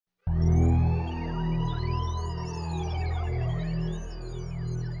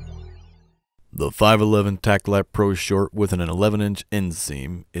The 511 TacLite Pro Short with an 11-inch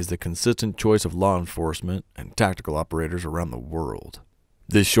inseam is the consistent choice of law enforcement and tactical operators around the world.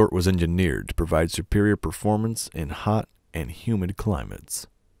 This short was engineered to provide superior performance in hot and humid climates.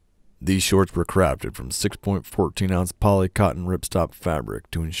 These shorts were crafted from 6.14-ounce poly cotton ripstop fabric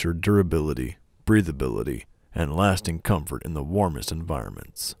to ensure durability, breathability, and lasting comfort in the warmest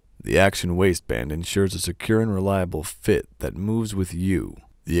environments. The action waistband ensures a secure and reliable fit that moves with you.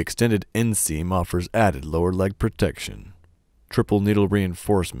 The extended inseam offers added lower leg protection. Triple needle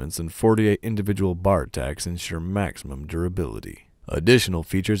reinforcements and 48 individual bar tacks ensure maximum durability. Additional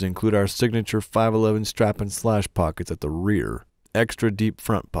features include our signature 511 strap and slash pockets at the rear, extra deep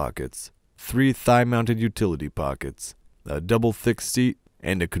front pockets, 3 thigh-mounted utility pockets, a double thick seat,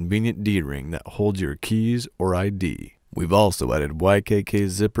 and a convenient D-ring that holds your keys or ID. We've also added YKK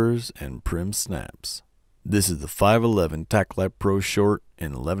zippers and prim snaps. This is the 511 TacLite Pro Short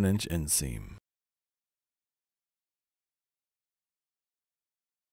in 11-inch inseam.